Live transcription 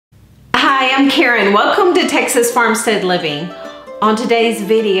Hi, I'm Karen. Welcome to Texas Farmstead Living. On today's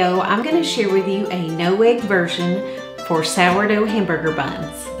video, I'm going to share with you a no-egg version for sourdough hamburger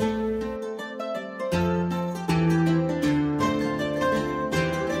buns.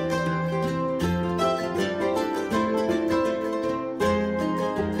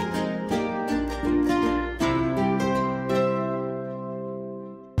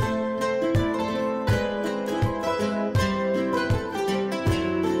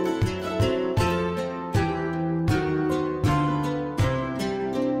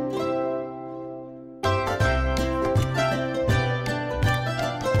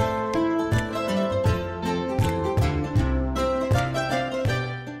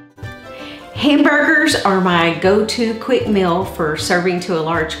 Hamburgers are my go-to quick meal for serving to a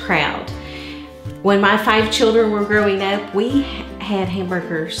large crowd. When my 5 children were growing up, we had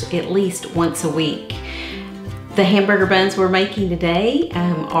hamburgers at least once a week. The hamburger buns we're making today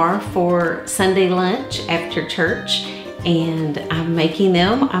are for Sunday lunch after church, and I'm making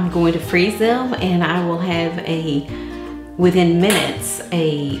them. I'm going to freeze them, and I will have within minutes,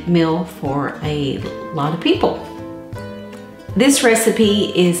 a meal for a lot of people. This recipe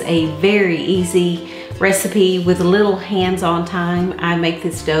is a very easy recipe with a little hands-on time. I make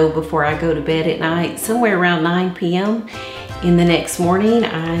this dough before I go to bed at night, somewhere around 9 p.m. In the next morning,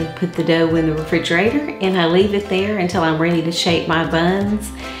 I put the dough in the refrigerator and I leave it there until I'm ready to shape my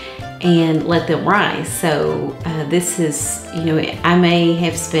buns and let them rise. So this is, I may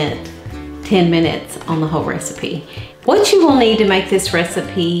have spent 10 minutes on the whole recipe. What you will need to make this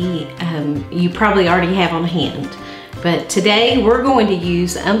recipe, you probably already have on hand. But today we're going to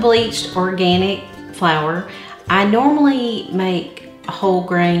use unbleached organic flour. I normally make whole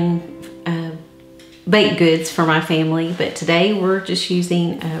grain baked goods for my family, but today we're just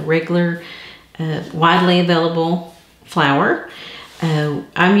using regular, widely available flour.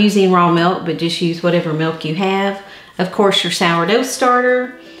 I'm using raw milk, but just use whatever milk you have. Of course, your sourdough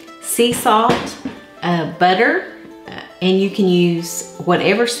starter, sea salt, butter, and you can use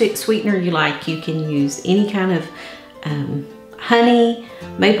whatever sweetener you like. You can use any kind of honey,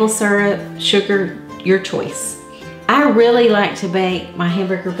 maple syrup, sugar, your choice. I really like to bake my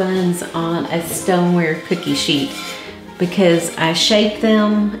hamburger buns on a stoneware cookie sheet because I shape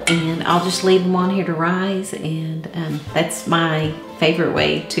them and I'll just leave them on here to rise, and that's my favorite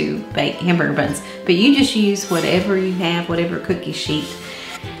way to bake hamburger buns. But you just use whatever you have, whatever cookie sheet.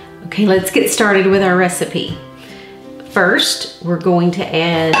 Okay, let's get started with our recipe. First, we're going to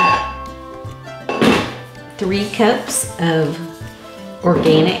add 3 cups of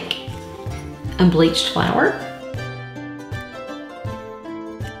organic unbleached flour.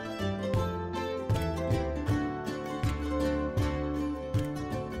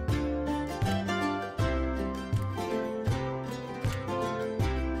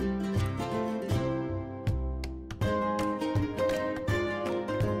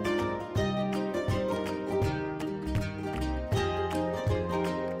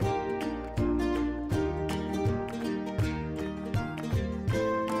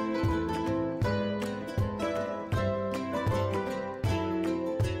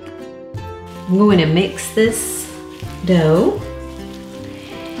 I'm going to mix this dough,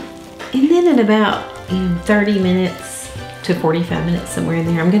 and then in about 30 minutes to 45 minutes, somewhere in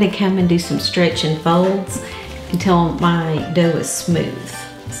there, I'm going to come and do some stretch and folds until my dough is smooth.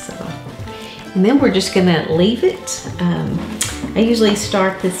 And then we're just going to leave it. I usually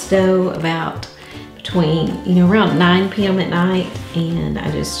start this dough about between around 9 p.m. at night, and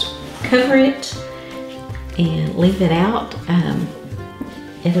I just cover it and leave it out.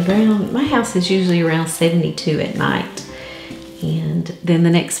 At around, my house is usually around 72 at night. And then the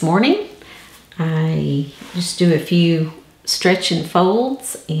next morning, I just do a few stretch and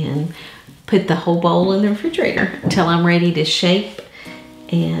folds and put the whole bowl in the refrigerator until I'm ready to shape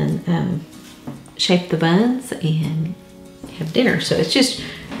and shape the buns and have dinner. So it's just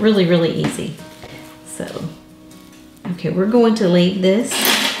really, really easy. So, okay, we're going to leave this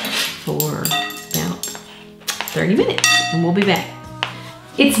for about 30 minutes and we'll be back.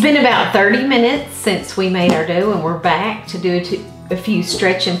 It's been about 30 minutes since we made our dough, and we're back to do a few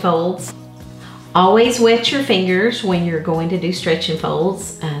stretch and folds. Always wet your fingers when you're going to do stretch and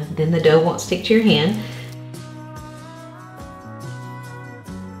folds, then the dough won't stick to your hand.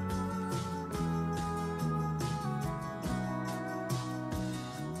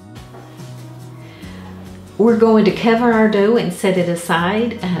 We're going to cover our dough and set it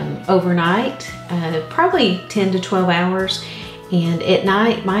aside overnight, probably 10 to 12 hours. And at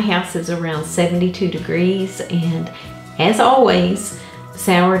night, my house is around 72 degrees, and as always,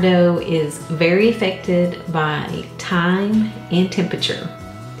 sourdough is very affected by time and temperature.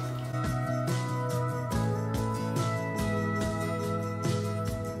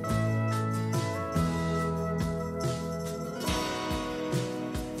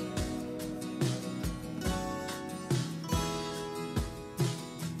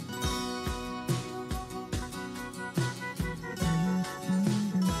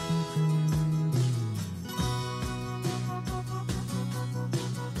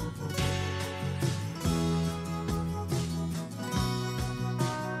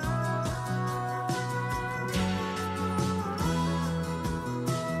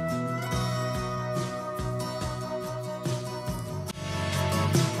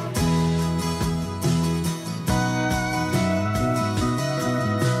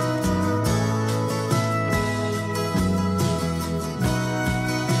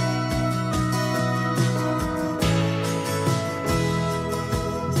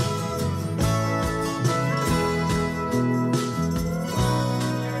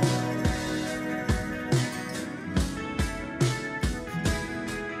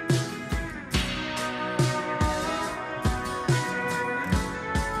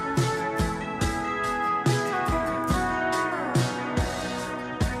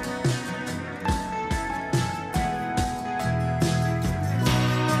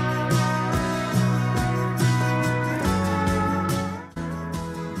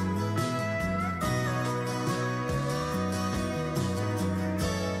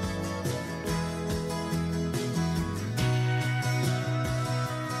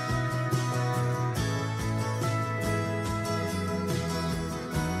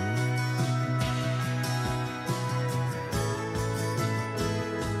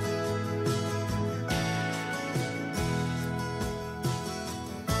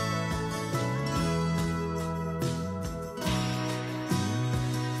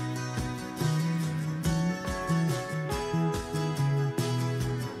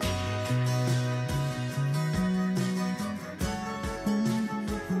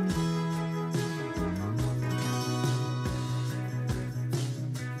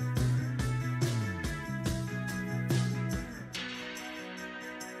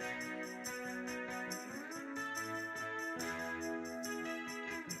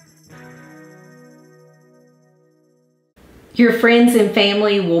 Your friends and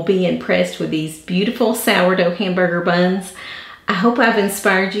family will be impressed with these beautiful sourdough hamburger buns. I hope I've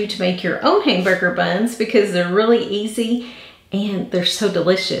inspired you to make your own hamburger buns because they're really easy and they're so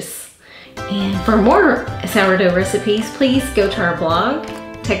delicious. And for more sourdough recipes, please go to our blog,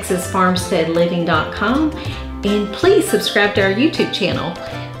 texasfarmsteadliving.com, and please subscribe to our YouTube channel.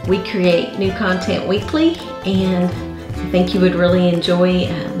 We create new content weekly, and I think you would really enjoy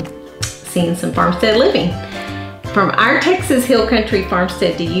seeing some farmstead living. From our Texas Hill Country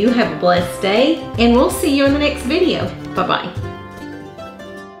farmstead to you, have a blessed day, and we'll see you in the next video. Bye-bye.